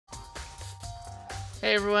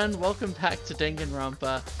Hey everyone, welcome back to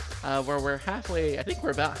Danganronpa, where we're halfway, I think we're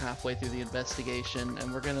about halfway through the investigation,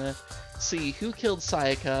 and we're gonna see who killed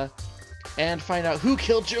Sayaka, and find out who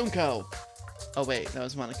killed Junko! Oh wait, that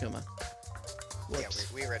was Monokuma. Whoops.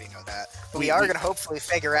 Yeah, we already know that. But we are gonna hopefully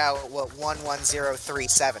figure out what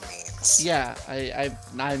 11037 means. Yeah,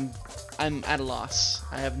 I'm at a loss.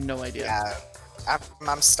 I have no idea. Yeah,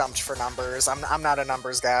 I'm stumped for numbers. I'm not a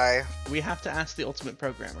numbers guy. We have to ask the ultimate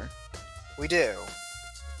programmer. We do.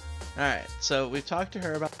 Alright, so we've talked to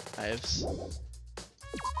her about knives.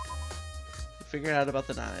 We figured out about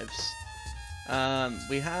the knives.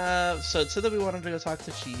 So it said that we wanted to go talk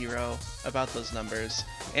to Chihiro about those numbers,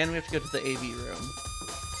 and we have to go to the AV room.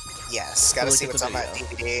 Yes, gotta see what's on that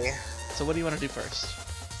DVD. So what do you want to do first?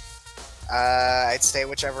 I'd say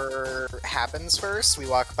whichever happens first. We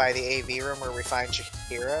walk by the AV room where we find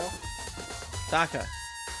Chihiro. Taka.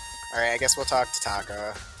 Alright, I guess we'll talk to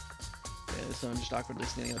Taka. Yeah, this one just awkwardly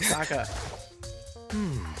standing with Taka.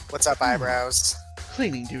 What's up, eyebrows?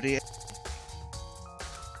 Cleaning duty.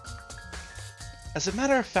 As a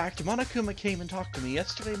matter of fact, Monokuma came and talked to me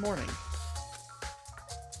yesterday morning.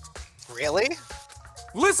 Really?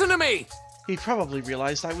 Listen to me! He probably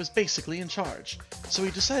realized I was basically in charge, so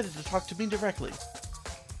he decided to talk to me directly.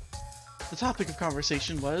 The topic of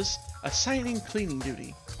conversation was assigning cleaning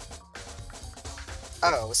duty.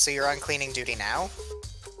 Oh, so you're on cleaning duty now?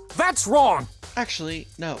 That's wrong! Actually,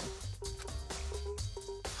 no.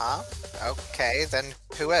 Huh? Okay, then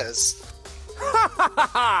who is? Ha ha ha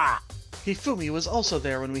ha! Hifumi was also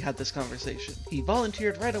there when we had this conversation. He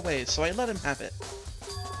volunteered right away, so I let him have it.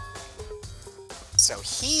 So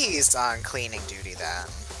he's on cleaning duty then.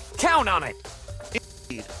 Count on it!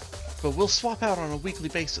 Indeed. But we'll swap out on a weekly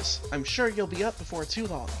basis. I'm sure you'll be up before too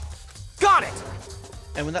long. Got it!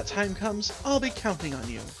 And when that time comes, I'll be counting on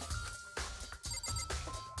you.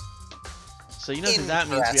 So you know who that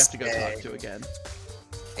means we have to go talk to again.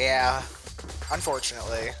 Yeah,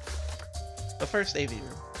 unfortunately. But first, AV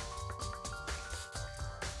room.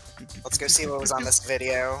 Let's go see what was on this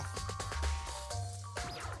video.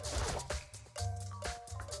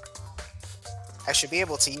 I should be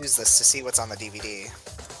able to use this to see what's on the DVD.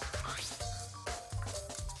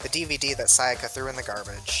 The DVD that Sayaka threw in the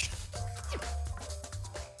garbage.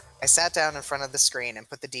 I sat down in front of the screen and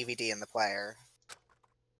put the DVD in the player.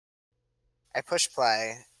 I pushed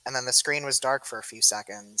play, and then the screen was dark for a few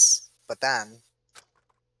seconds. But then...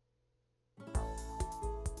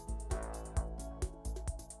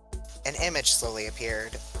 an image slowly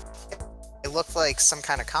appeared. It looked like some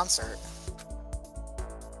kind of concert.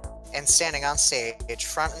 And standing on stage,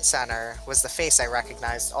 front and center, was the face I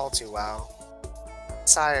recognized all too well.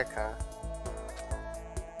 Sayaka.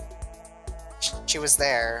 She was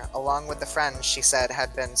there, along with the friends she said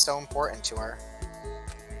had been so important to her.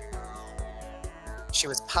 She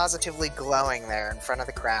was positively glowing there in front of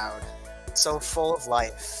the crowd, so full of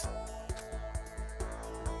life.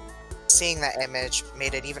 Seeing that image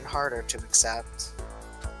made it even harder to accept.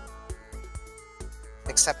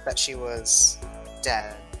 Except that she was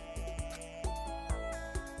dead.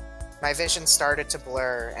 My vision started to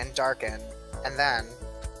blur and darken, and then...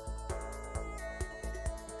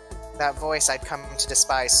 that voice I'd come to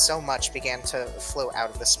despise so much began to float out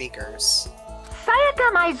of the speakers.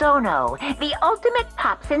 Sayaka Maizono, the ultimate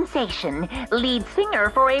pop sensation, lead singer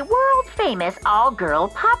for a world-famous all-girl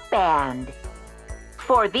pop band.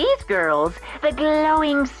 For these girls, the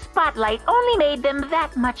glowing spotlight only made them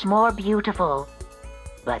that much more beautiful.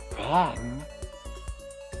 But then...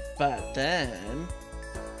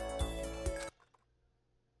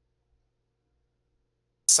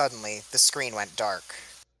 Suddenly, the screen went dark.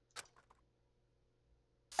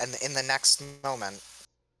 And in the next moment,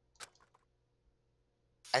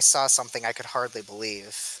 I saw something I could hardly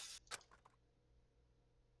believe.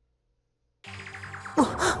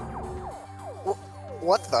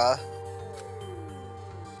 What the?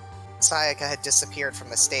 Sayaka had disappeared from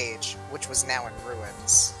the stage, which was now in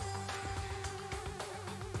ruins.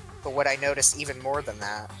 But what I noticed even more than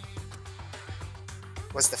that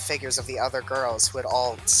was the figures of the other girls who had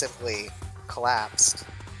all simply collapsed.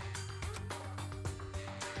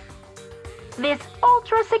 This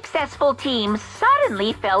ultra-successful team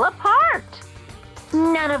suddenly fell apart.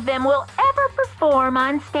 None of them will ever perform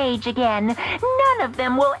on stage again. None of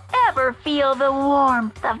them will ever feel the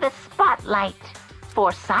warmth of the spotlight.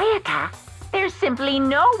 For Sayaka, there's simply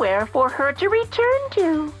nowhere for her to return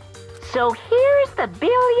to. So here's the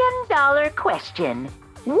billion-dollar question.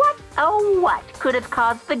 What, oh what, could have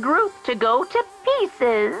caused the group to go to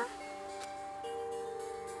pieces?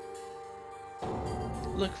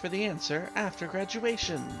 Look for the answer after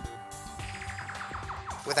graduation.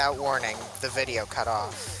 Without warning, the video cut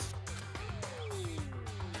off.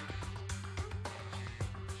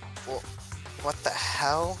 Well, what the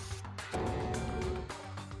hell?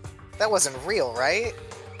 That wasn't real, right?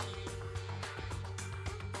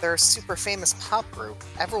 They're a super famous pop group.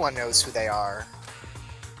 Everyone knows who they are.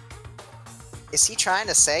 Is he trying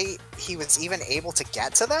to say he was even able to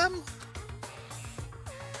get to them?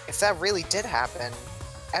 If that really did happen,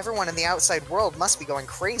 everyone in the outside world must be going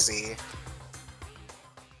crazy.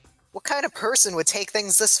 What kind of person would take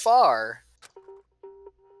things this far?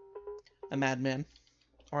 A madman.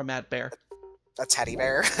 Or a mad bear. A teddy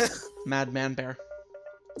bear? Madman bear.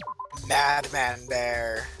 Madman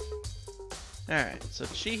bear. Alright, so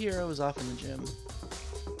Chihiro is off in the gym.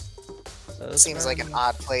 So that's Seems like an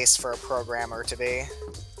odd place for a programmer to be.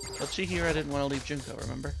 Well, Chihiro didn't want to leave Junko,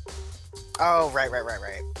 remember? Oh, right.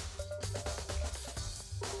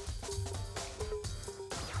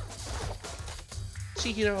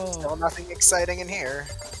 Chihiro! Still nothing exciting in here.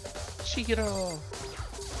 Chihiro!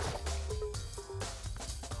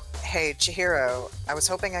 Hey, Chihiro, I was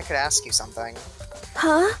hoping I could ask you something.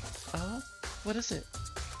 Huh? Oh? What is it?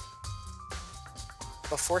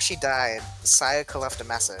 Before she died, Sayaka left a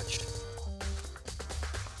message.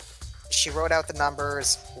 She wrote out the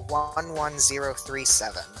numbers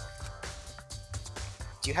 11037.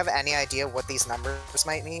 Do you have any idea what these numbers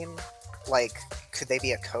might mean? Like, could they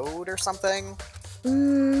be a code or something?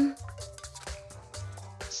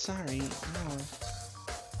 Sorry, no.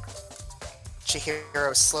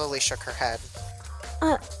 Chihiro slowly shook her head.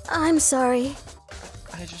 I'm sorry.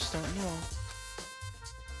 I just don't know.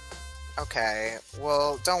 Okay,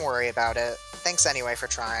 well, don't worry about it. Thanks anyway for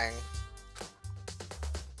trying.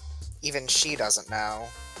 Even she doesn't know.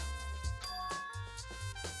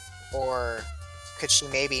 Or could she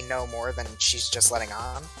maybe know more than she's just letting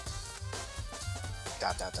on? ...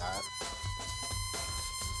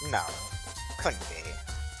 No, couldn't be.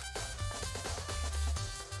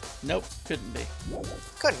 Nope, couldn't be.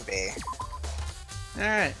 Couldn't be.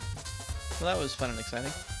 Alright. Well, that was fun and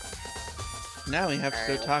exciting. Now we have to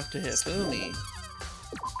go talk to Hifumi.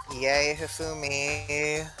 Yay,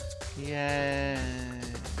 Hifumi. Yay.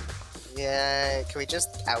 Yay. Can we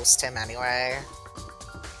just oust him anyway?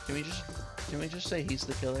 Can we just say he's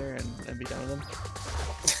the killer and be done with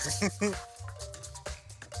him?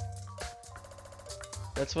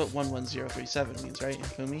 That's what 11037 means, right,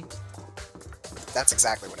 Hifumi? That's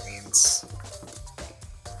exactly what it means.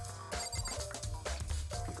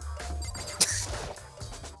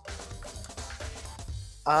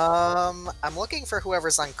 I'm looking for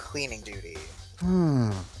whoever's on cleaning duty.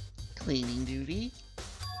 Cleaning duty?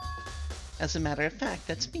 As a matter of fact,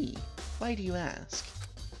 that's me. Why do you ask?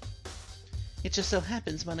 It just so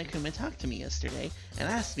happens Monokuma talked to me yesterday and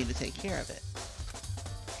asked me to take care of it.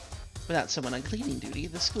 Without someone on cleaning duty,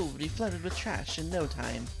 the school would be flooded with trash in no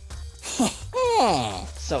time.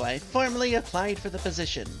 So I formally applied for the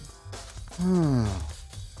position.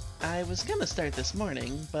 I was gonna start this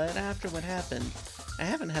morning, but after what happened, I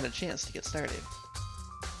haven't had a chance to get started.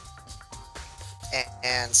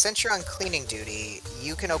 And since you're on cleaning duty,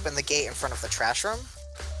 you can open the gate in front of the trash room?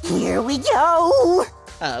 Here we go!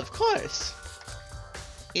 Of course!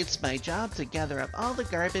 It's my job to gather up all the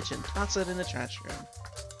garbage and toss it in the trash room.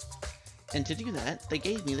 And to do that, they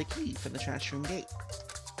gave me the key for the trash room gate.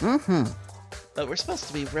 But we're supposed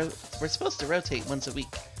to rotate once a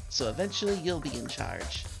week, so eventually you'll be in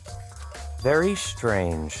charge. Very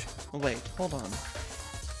strange. Wait, hold on.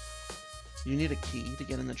 You need a key to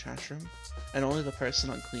get in the trash room, and only the person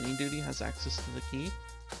on cleaning duty has access to the key?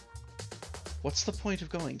 What's the point of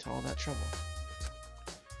going to all that trouble?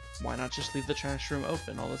 Why not just leave the trash room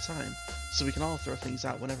open all the time, so we can all throw things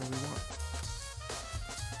out whenever we want?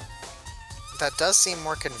 That does seem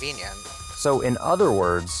more convenient. So in other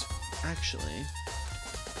words... Actually...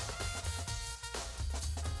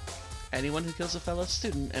 anyone who kills a fellow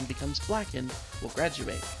student and becomes blackened will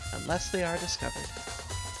graduate, unless they are discovered.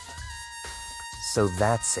 So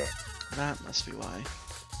that's it. That must be why.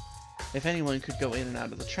 If anyone could go in and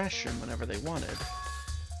out of the trash room whenever they wanted,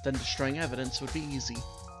 then destroying evidence would be easy.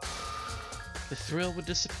 The thrill would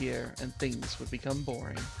disappear, and things would become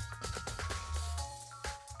boring.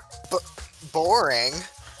 Boring?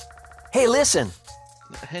 Hey, listen!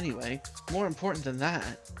 Anyway, more important than that...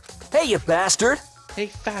 Hey, you bastard! Hey,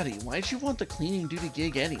 Fatty, why'd you want the cleaning duty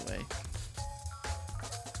gig anyway?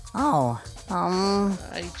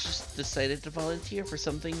 I just decided to volunteer for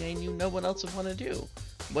something I knew no one else would want to do.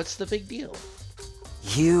 What's the big deal?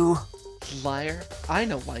 You... Liar, I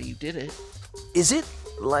know why you did it. Is it,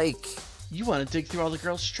 like... You want to dig through all the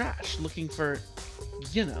girls' trash, looking for,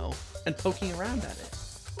 you know, and poking around at it.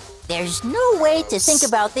 There's no way to think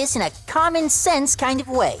about this in a common sense kind of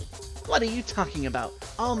way. What are you talking about?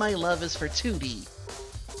 All my love is for 2D.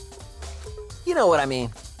 You know what I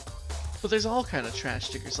mean. But there's all kind of trash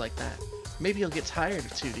stickers like that. Maybe you'll get tired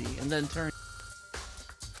of 2D and then turn...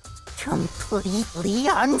 Completely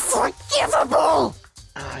unforgivable!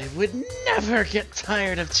 I would never get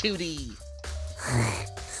tired of 2D!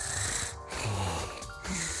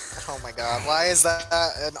 Oh my god, why is that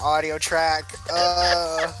an audio track?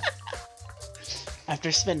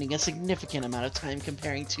 After spending a significant amount of time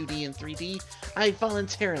comparing 2D and 3D, I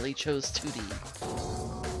voluntarily chose 2D.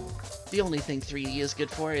 The only thing 3D is good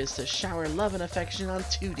for is to shower love and affection on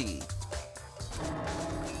 2D.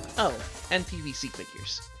 Oh, and PVC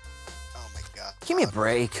figures. Oh my god. Give me a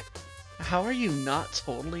break. How are you not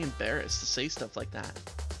totally embarrassed to say stuff like that?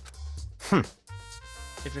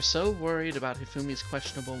 If you're so worried about Hifumi's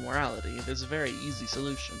questionable morality, there's a very easy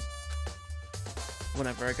solution.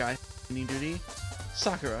 Whenever a guy needs duty,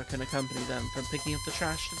 Sakura can accompany them from picking up the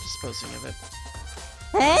trash to disposing of it.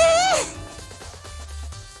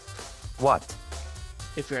 What?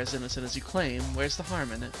 If you're as innocent as you claim, where's the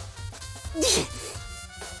harm in it?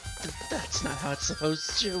 That's not how it's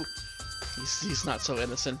supposed to. He's not so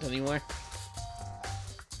innocent anymore.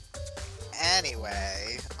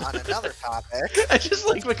 Anyway, on another topic. I just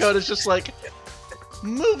like Makoto's just like,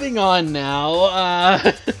 moving on now,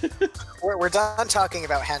 We're done talking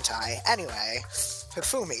about hentai. Anyway,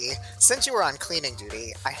 Hifumi, since you were on cleaning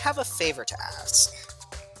duty, I have a favor to ask.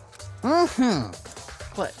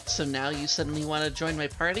 What, so now you suddenly want to join my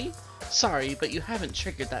party? Sorry, but you haven't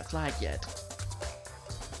triggered that flag yet.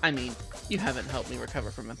 I mean, you haven't helped me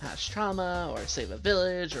recover from a past trauma, or save a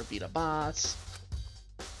village, or beat a boss.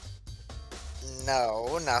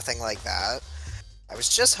 No, nothing like that. I was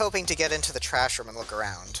just hoping to get into the trash room and look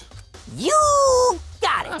around. You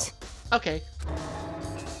got it! Oh, okay.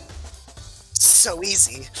 So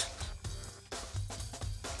easy.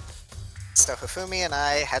 So Hifumi and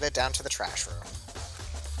I headed down to the trash room.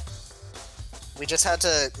 We just had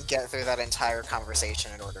to get through that entire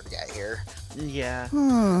conversation in order to get here. Yeah.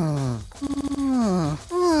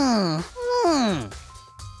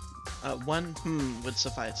 One would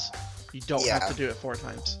suffice. You don't have to do it 4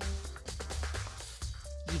 times.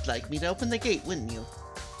 You'd like me to open the gate, wouldn't you?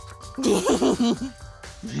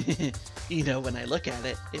 You know, when I look at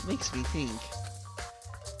it, it makes me think.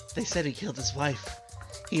 They said he killed his wife.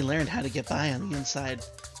 He learned how to get by on the inside,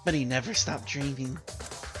 but he never stopped dreaming.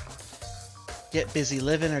 Get busy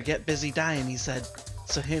living or get busy dying, he said.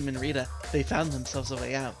 So him and Rita, they found themselves a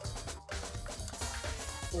way out.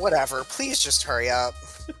 Whatever, please just hurry up.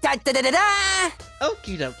 Da-da-da-da-da!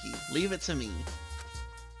 Okie dokie, leave it to me.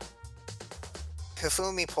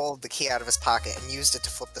 Hifumi pulled the key out of his pocket and used it to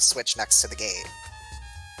flip the switch next to the gate.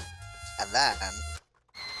 And then...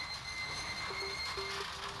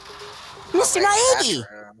 Mr. Naegi!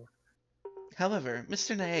 However,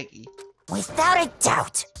 Mr. Naegi, Without a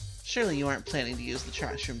doubt! surely you aren't planning to use the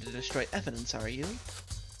trash room to destroy evidence, are you?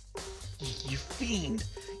 You fiend!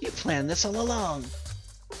 You planned this all along!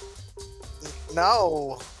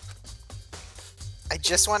 No! I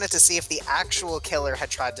just wanted to see if the actual killer had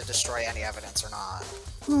tried to destroy any evidence or not.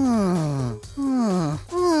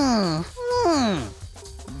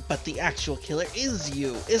 But the actual killer is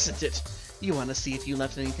you, isn't it? You want to see if you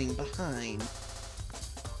left anything behind.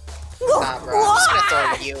 Nah, bro, I'm just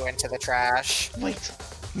gonna throw you into the trash. Wait,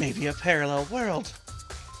 maybe a parallel world.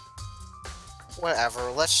 Whatever,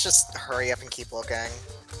 let's just hurry up and keep looking.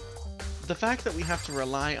 The fact that we have to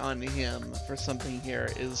rely on him for something here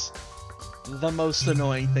is the most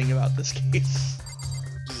annoying thing about this case.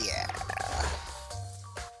 Yeah.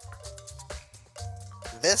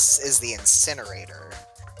 This is the incinerator.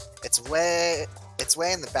 It's way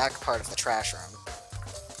in the back part of the trash room.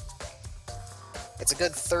 It's a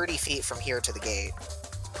good 30 feet from here to the gate.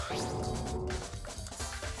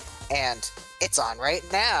 And it's on right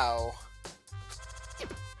now.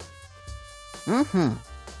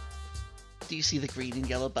 Do you see the green and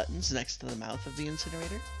yellow buttons next to the mouth of the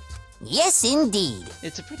incinerator? Yes, indeed.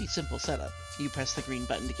 It's a pretty simple setup. You press the green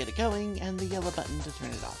button to get it going, and the yellow button to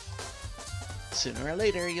turn it off. Sooner or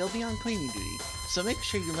later, you'll be on cleaning duty, so make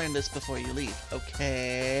sure you learn this before you leave,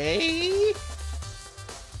 okay?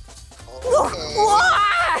 Okay.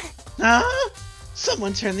 Huh?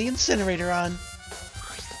 Someone turned the incinerator on!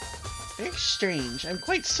 Very strange. I'm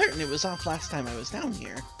quite certain it was off last time I was down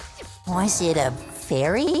here. Was it a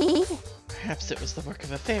fairy? Perhaps it was the work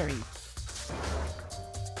of a fairy.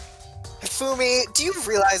 Fumi, do you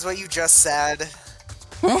realize what you just said?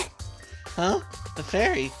 Huh? A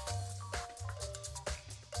fairy?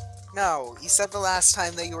 No, you said the last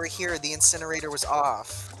time that you were here, the incinerator was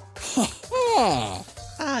off. Yeah.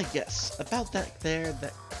 Ah, yes. About that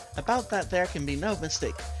there can be no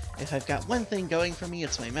mistake. If I've got one thing going for me,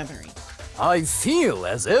 it's my memory. I feel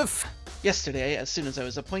as if... Yesterday, as soon as I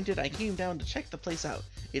was appointed, I came down to check the place out.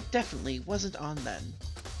 It definitely wasn't on then.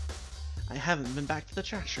 I haven't been back to the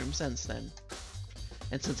trash room since then.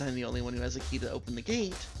 And since I'm the only one who has a key to open the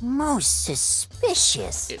gate, Most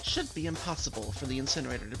suspicious. it should be impossible for the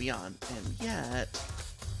incinerator to be on, and yet...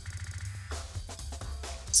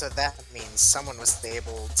 So that means someone was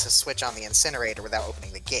able to switch on the incinerator without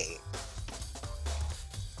opening the gate.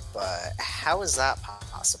 But how is that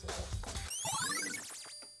possible?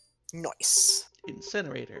 Nice.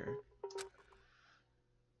 Incinerator.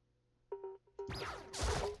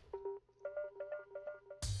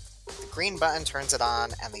 The green button turns it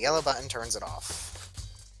on, and the yellow button turns it off.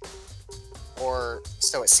 Or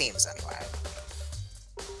so it seems, anyway.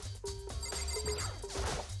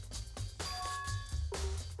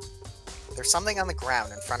 There's something on the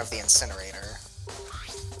ground in front of the incinerator.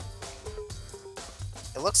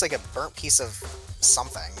 It looks like a burnt piece of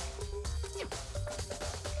something.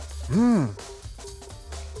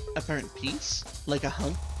 A burnt piece? Like a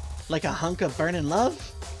hunk? Like a hunk of burning love? ...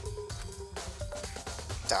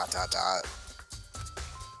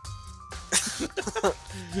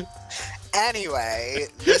 Anyway,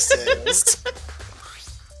 this is...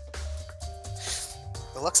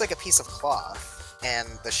 It looks like a piece of cloth, and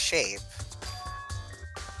the shape...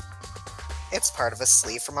 It's part of a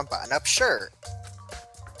sleeve from a button-up shirt.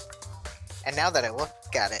 And now that I look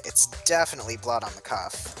at it, it's definitely blood on the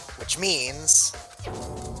cuff, which means...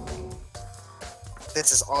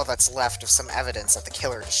 this is all that's left of some evidence that the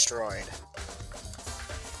killer destroyed.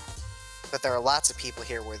 But there are lots of people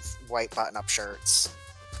here with white button-up shirts.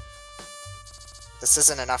 This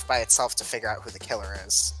isn't enough by itself to figure out who the killer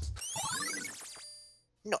is.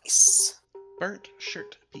 Nice. Burnt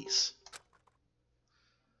shirt piece.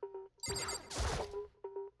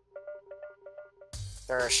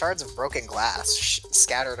 There are shards of broken glass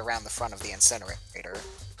scattered around the front of the incinerator.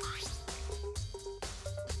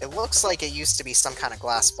 It looks like it used to be some kind of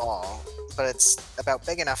glass ball, but it's about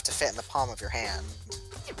big enough to fit in the palm of your hand.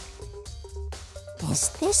 Is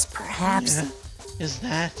this perhaps... Yeah. Is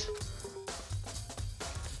that?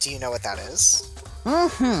 Do you know what that is?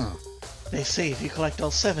 They say if you collect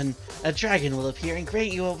all 7, a dragon will appear and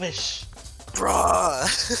grant you a wish. Bruh!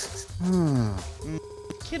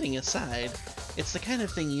 Kidding aside, it's the kind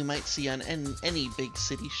of thing you might see on any big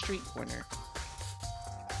city street corner.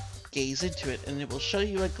 Gaze into it and it will show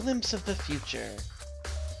you a glimpse of the future.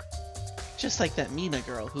 Just like that Mina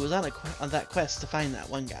girl who was on that quest to find that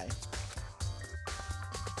one guy.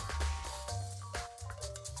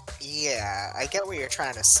 Yeah, I get what you're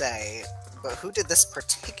trying to say, but who did this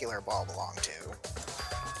particular ball belong to?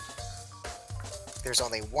 There's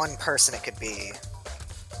only one person it could be.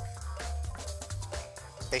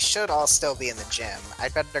 They should all still be in the gym.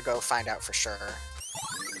 I'd better go find out for sure.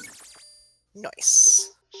 Nice.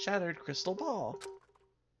 Shattered crystal ball.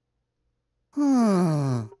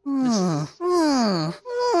 I'm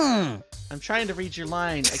trying to read your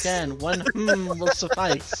line. Again, one will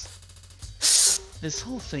suffice. This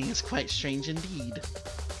whole thing is quite strange indeed.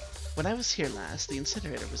 When I was here last, the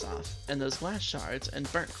incinerator was off, and those glass shards and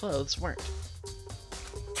burnt clothes weren't.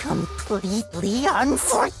 completely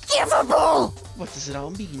unforgivable! What does it all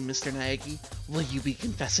mean, Mr. Naegi? Will you be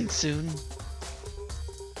confessing soon?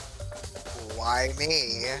 Why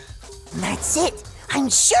me? That's it! I'm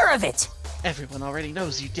sure of it! Everyone already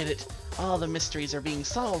knows you did it. All the mysteries are being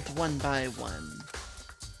solved one by one.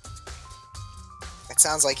 It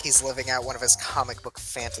sounds like he's living out one of his comic book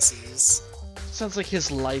fantasies. Sounds like his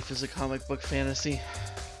life is a comic book fantasy.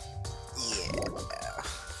 Yeah.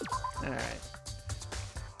 Alright.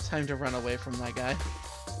 Time to run away from that guy.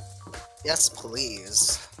 Yes,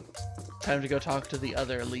 please. Time to go talk to the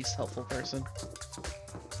other least helpful person.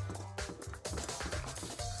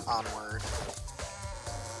 Onward.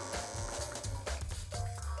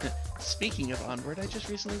 Speaking of Onward, I just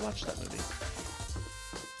recently watched that movie.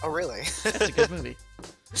 Oh, really? It's a good movie.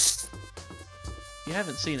 If you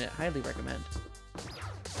haven't seen it, highly recommend.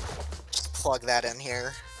 Just plug that in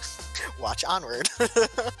here. Watch Onward.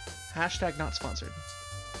 Hashtag not sponsored.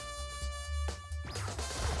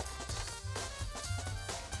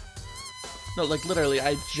 No, like literally,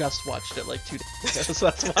 I just watched it like 2 days ago, so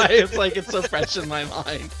that's why it's like it's so fresh in my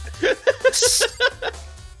mind.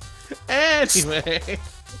 Anyway.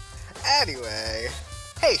 Anyway.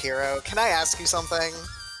 Hey, Hero, can I ask you something?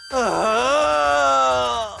 No,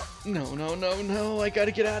 I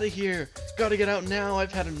gotta get out of here. Gotta get out now,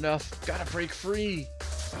 I've had enough. Gotta break free.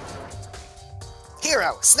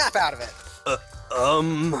 Hero, snap out of it!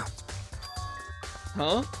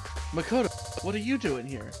 Huh? Makoto, what are you doing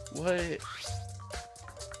here? What?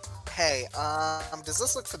 Hey, does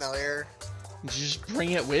this look familiar? Did you just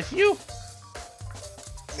bring it with you?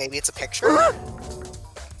 Maybe it's a picture?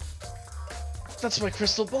 That's my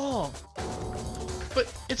crystal ball.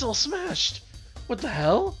 But it's all smashed. What the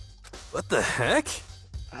hell? What the heck?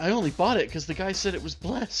 I only bought it because the guy said it was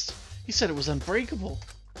blessed. He said it was unbreakable.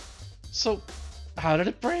 So, how did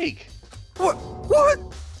it break? What?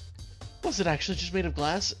 Was it actually just made of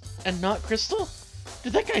glass and not crystal?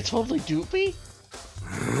 Did that guy totally dupe me?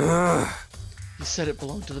 He said it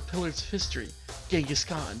belonged to the pillars of history. Genghis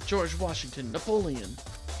Khan, George Washington, Napoleon.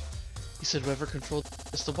 He said whoever controlled the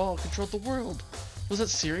crystal ball controlled the world. Was that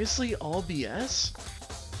seriously all BS?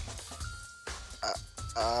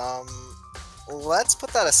 Let's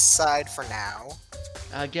put that aside for now.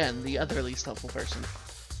 Again, the other least helpful person.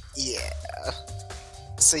 Yeah.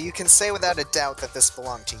 So you can say without a doubt that this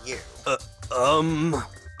belonged to you.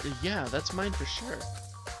 Yeah, that's mine for sure.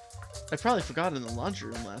 I probably forgot it in the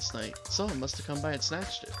laundry room last night. Someone must have come by and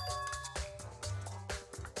snatched it.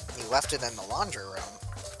 You left it in the laundry room.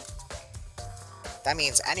 That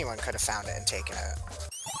means anyone could have found it and taken it.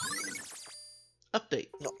 Update.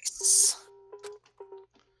 Nice.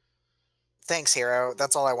 Thanks, Hero.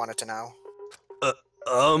 That's all I wanted to know.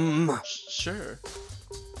 Sure. ...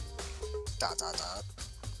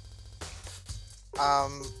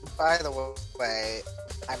 By the way,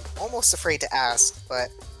 I'm almost afraid to ask, but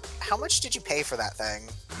how much did you pay for that thing?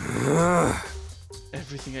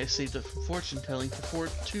 Everything I saved up from fortune telling for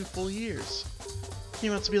 2 full years.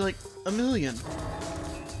 Came out to be like $1 million.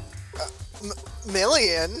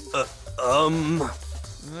 Million?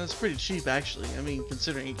 That's pretty cheap, actually. I mean,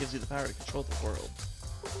 considering it gives you the power to control the world.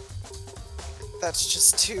 That's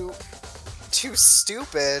just too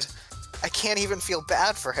stupid. I can't even feel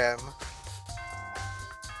bad for him.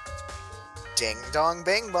 Ding dong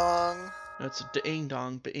bing bong. That's a ding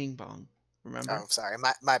dong bing bong. Remember? Oh, sorry,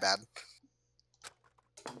 my bad.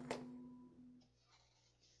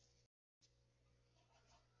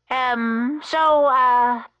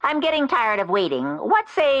 I'm getting tired of waiting. What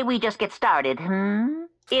say we just get started,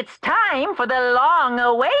 It's time for the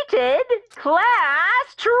long-awaited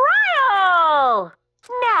class trial!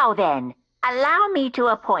 Now then, allow me to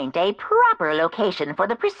appoint a proper location for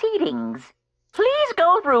the proceedings. Please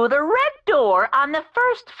go through the red door on the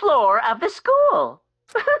first floor of the school.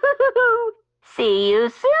 See you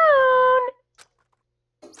soon!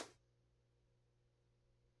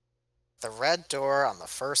 The red door on the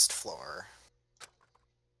first floor.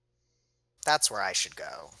 That's where I should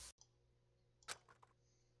go.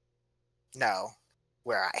 No,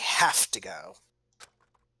 where I have to go.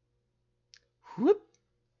 Whoop.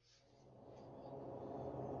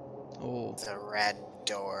 Oh. The red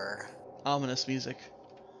door. Ominous music.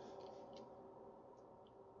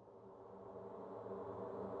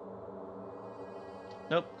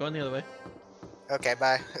 Nope, going the other way. Okay,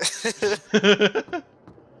 bye.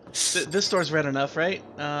 This door's red enough, right?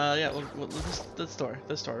 Yeah, this door,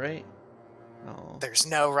 right? Oh. There's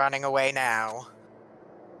no running away now.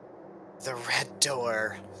 The red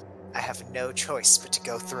door. I have no choice but to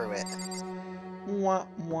go through it. Wah,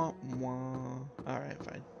 wah, wah. Alright,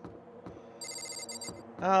 fine.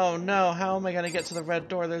 Oh no, how am I gonna get to the red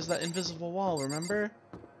door? There's that invisible wall, remember?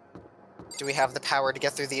 Do we have the power to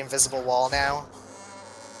get through the invisible wall now?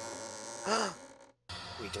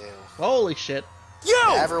 We do. Holy shit. Yo!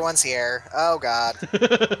 Yeah, everyone's here. Oh god.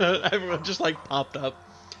 Everyone just like popped up.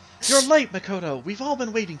 You're late, Makoto. We've all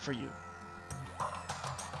been waiting for you.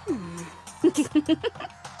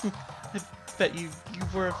 I bet you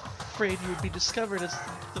were afraid you would be discovered as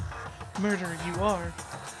the murderer you are.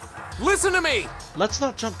 Listen to me! Let's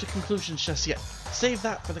not jump to conclusions just yet. Save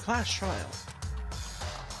that for the class trial.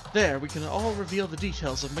 There, we can all reveal the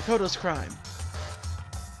details of Makoto's crime.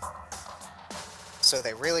 So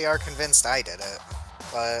they really are convinced I did it,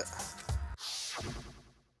 but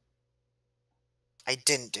I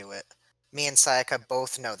didn't do it. Me and Sayaka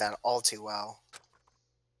both know that all too well.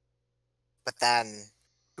 But then,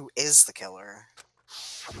 who is the killer?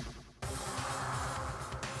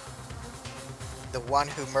 The one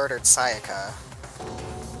who murdered Sayaka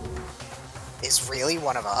is really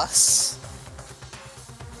one of us?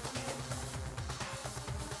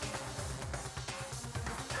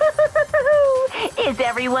 Is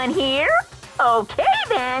everyone here? Okay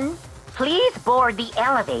then. Please board the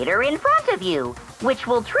elevator in front of you, which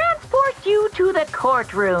will transport you to the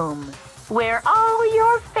courtroom, where all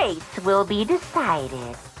your fates will be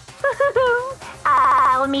decided.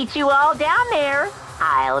 I'll meet you all down there.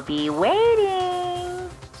 I'll be waiting.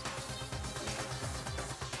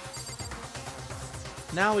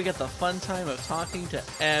 Now we get the fun time of talking to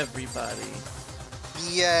everybody.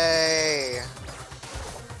 Yay!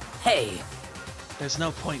 Hey, There's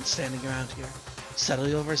no point standing around here. Settle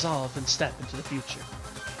your resolve and step into the future.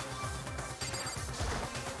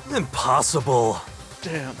 impossible.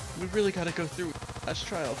 Damn, we really gotta go through that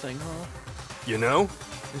trial thing, huh? You know?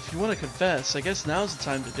 If you want to confess, I guess now's the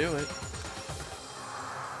time to do it.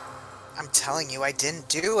 I'm telling you, I didn't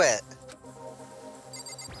do it.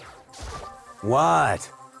 What?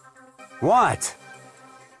 What?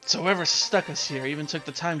 So whoever stuck us here even took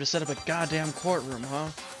the time to set up a goddamn courtroom, huh? ...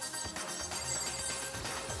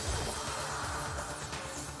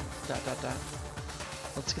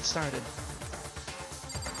 Let's get started.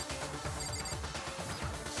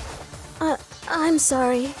 I'm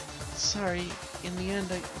sorry. Sorry, in the end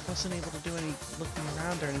I wasn't able to do any looking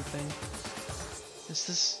around or anything. Is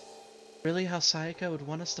this really how Sayaka would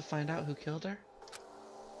want us to find out who killed her?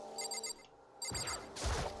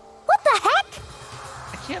 What the heck?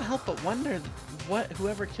 I can't help but wonder what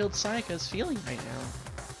whoever killed Sayaka is feeling right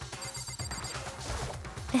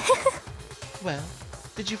now. Well,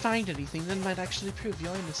 did you find anything that might actually prove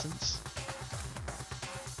your innocence? ...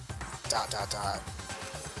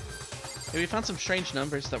 Yeah, we found some strange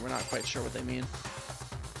numbers that we're not quite sure what they mean.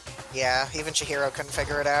 Yeah, even Chihiro couldn't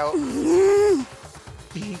figure it out.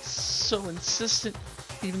 Being so insistent,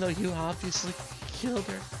 even though you obviously killed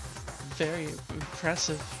her. Very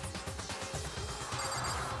impressive.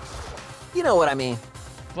 You know what I mean.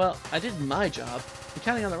 Well, I did my job. I'm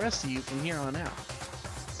counting on the rest of you from here on out.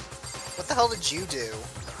 What the hell did you do?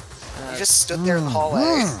 You just stood there in the hallway.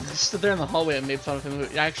 I stood there in the hallway and made fun of him.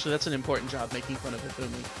 Actually, that's an important job, making fun of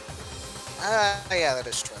Hifumi. Yeah, that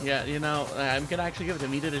is true. Yeah, you know, I'm gonna actually give it to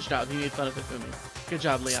him. He did his job. He made fun of Hifumi. Good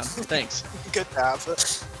job, Leon. Thanks. Good job.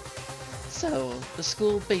 So, the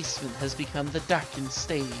school basement has become the darkened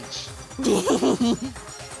stage.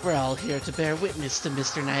 We're all here to bear witness to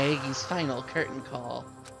Mr. Naegi's final curtain call.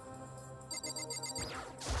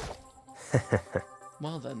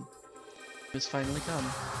 Well then, it's finally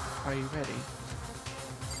come. Are you ready?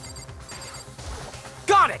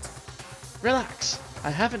 Got it! Relax! I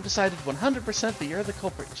haven't decided 100% that you're the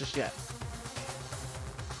culprit just yet.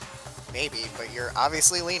 Maybe, but you're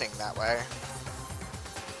obviously leaning that way.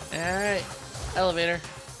 Alright, elevator.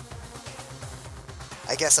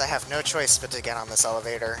 I guess I have no choice but to get on this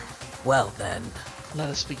elevator. Well then. Let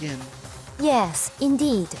us begin. Yes,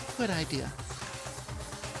 indeed. Good idea. ...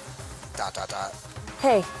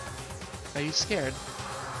 Hey, Are you scared?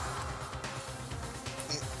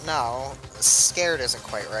 No, scared isn't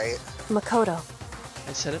quite right. Makoto.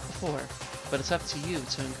 I said it before, but it's up to you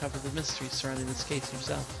to uncover the mysteries surrounding this case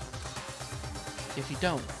yourself. If you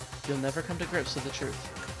don't, you'll never come to grips with the truth.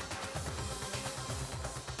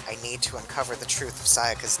 I need to uncover the truth of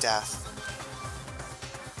Sayaka's death.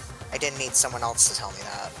 I didn't need someone else to tell me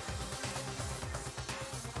that.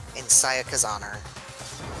 In Sayaka's honor.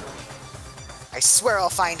 I swear I'll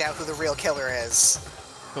find out who the real killer is.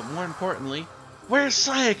 But more importantly, where's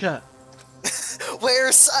Sayaka?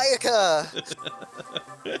 Where's Sayaka?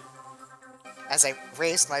 As I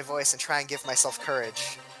raised my voice and try and give myself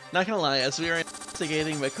courage. Not gonna lie, as we were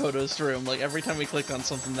investigating Makoto's room, like every time we clicked on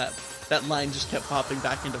something, that line just kept popping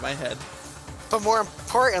back into my head. But more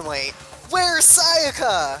importantly, where's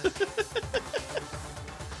Sayaka?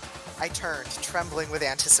 I turned, trembling with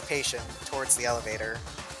anticipation, towards the elevator.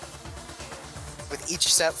 With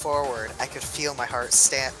each step forward, I could feel my heart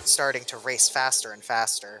starting to race faster and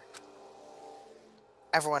faster.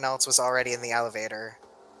 Everyone else was already in the elevator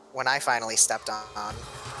when I finally stepped on.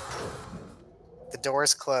 The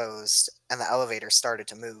doors closed, and the elevator started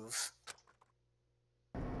to move.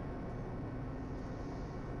 It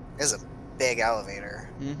was a big elevator.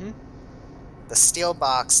 Mm-hmm. The steel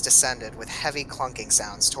box descended with heavy clunking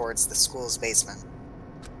sounds towards the school's basement.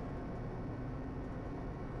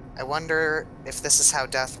 I wonder if this is how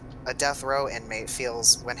a death row inmate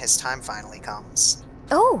feels when his time finally comes.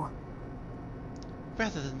 Oh!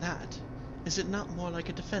 Rather than that, is it not more like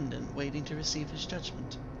a defendant waiting to receive his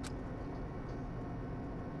judgment?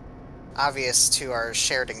 Obvious to our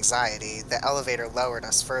shared anxiety, the elevator lowered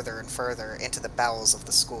us further and further into the bowels of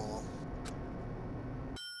the school.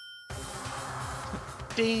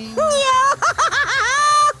 Ding!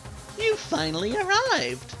 You finally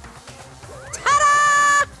arrived!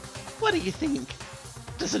 Ta-da! What do you think?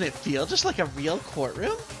 Doesn't it feel just like a real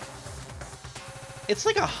courtroom? It's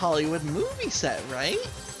like a Hollywood movie set, right?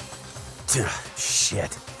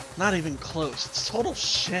 Shit. Not even close. It's total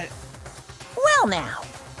shit. Well now.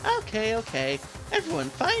 Okay. Everyone,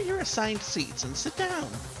 find your assigned seats and sit down.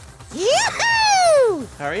 Yahoo!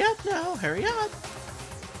 Hurry up now, hurry up.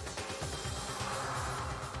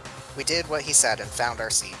 We did what he said and found our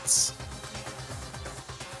seats.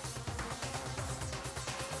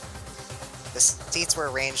 The seats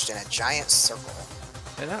were arranged in a giant circle.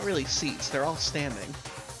 They're not really seats, they're all standing.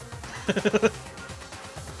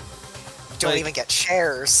 Don't Like- even get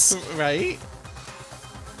chairs. Right?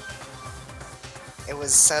 It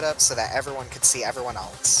was set up so that everyone could see everyone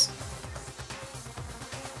else.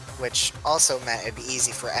 Which also meant it'd be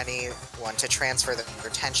easy for anyone to transfer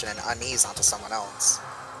their tension and unease onto someone else.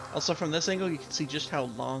 Also, from this angle, you can see just how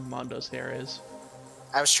long Mondo's hair is.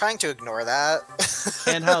 I was trying to ignore that.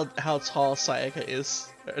 And how tall Sayaka is.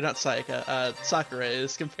 Or not Sayaka, Sakura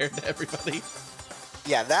is compared to everybody.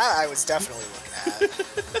 Yeah, that I was definitely looking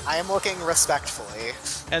at. I am looking respectfully.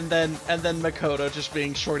 And then Makoto just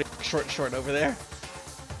being short over there.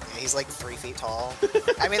 Yeah, he's like 3 feet tall.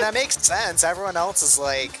 I mean, that makes sense. Everyone else is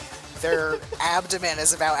like, their abdomen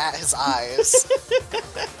is about at his eyes.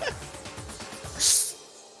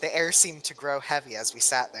 The air seemed to grow heavy as we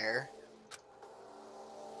sat there.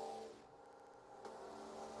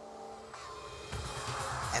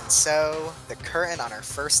 And so, the curtain on our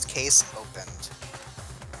first case opened.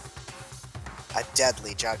 A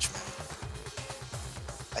deadly judgment.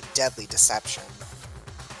 A deadly deception.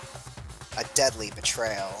 A deadly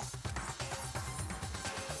betrayal.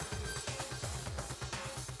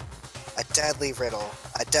 A deadly riddle.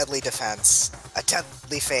 A deadly defense. A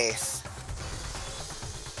deadly faith.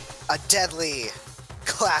 A deadly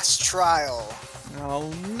class trial. Oh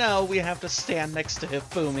no, we have to stand next to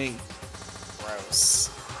Hifumi. Gross.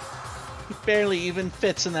 He barely even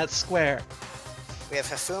fits in that square. We have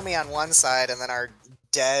Hifumi on one side and then our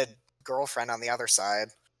dead girlfriend on the other side.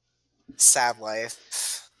 Sad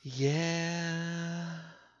life. Yeah.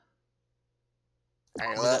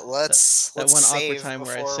 Alright, That- let's that one awkward save time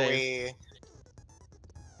where I before save.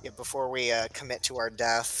 before we commit to our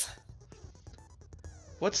death.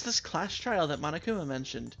 What's this class trial that Monokuma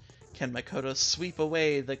mentioned? Can Makoto sweep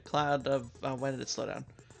away the cloud of... why did it slow down?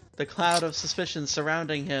 The cloud of suspicion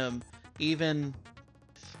surrounding him, even...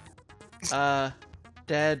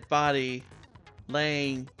 dead body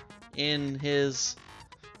laying in his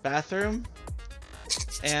bathroom?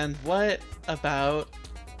 And what about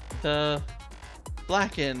the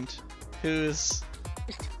Blackened, who's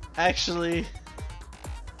actually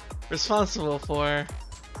responsible for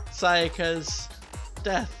Sayaka's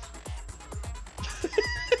death?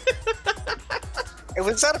 It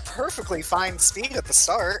was at a perfectly fine speed at the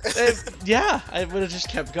start. Yeah, I would have just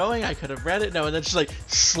kept going. I could have read it. No, and then just like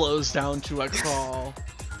slows down to a crawl.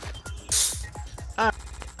 Alright,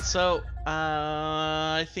 so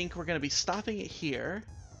I think we're gonna be stopping it here,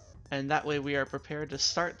 and that way we are prepared to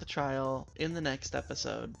start the trial in the next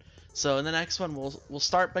episode. So in the next one, we'll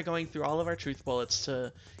start by going through all of our truth bullets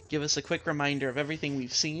to give us a quick reminder of everything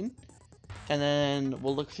we've seen, and then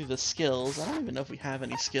we'll look through the skills. I don't even know if we have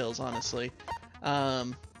any skills, honestly.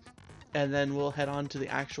 And then we'll head on to the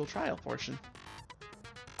actual trial portion.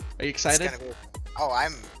 Are you excited? It's gonna be... Oh,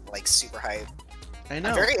 I'm like super hyped. I know.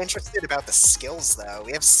 I'm very interested about the skills though.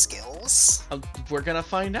 We have skills? We're gonna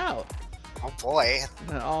find out. Oh boy.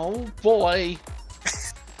 Oh boy.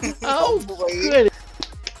 Oh boy. Good.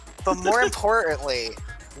 But more importantly,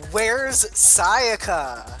 where's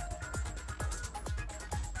Sayaka?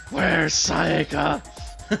 Where's Sayaka?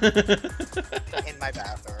 In my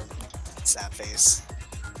bathroom. Sad face.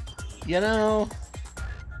 You know,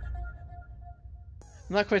 I'm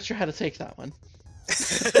not quite sure how to take that one.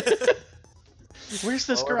 Where's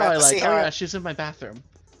this Well, we're girl about I to like? see Oh how- yeah, she's in my bathroom.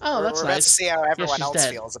 Oh, that's We're about to nice. see how everyone she's else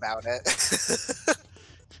dead. feels about it.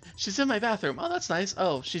 She's in my bathroom. Oh, that's nice.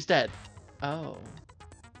 Oh, she's dead. Oh,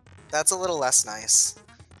 That's a little less nice.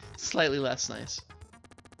 slightly less nice.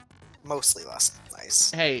 Mostly less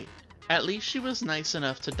nice. Hey, at least she was nice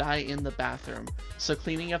enough to die in the bathroom, so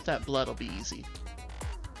cleaning up that blood will be easy.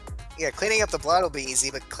 Yeah, cleaning up the blood will be easy,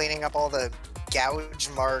 but cleaning up all the gouge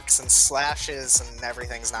marks and slashes and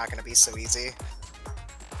everything's not going to be so easy.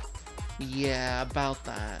 Yeah, about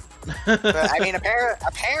that. But I mean,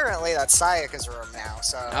 apparently that's Sayaka's room now,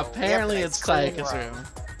 so... we have a Apparently nice it's clean Sayaka's room.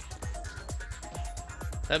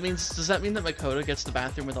 That means, does that mean that Makoto gets the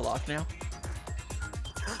bathroom with a lock now?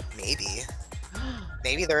 Maybe.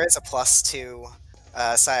 Maybe there is a plus to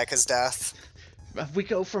Sayaka's death. We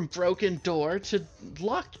go from broken door to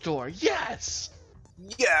locked door. Yes!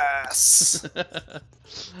 Yes!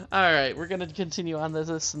 Alright, we're gonna continue on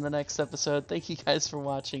this in the next episode. Thank you guys for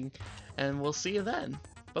watching, and we'll see you then.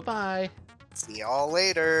 Bye-bye! See y'all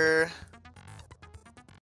later!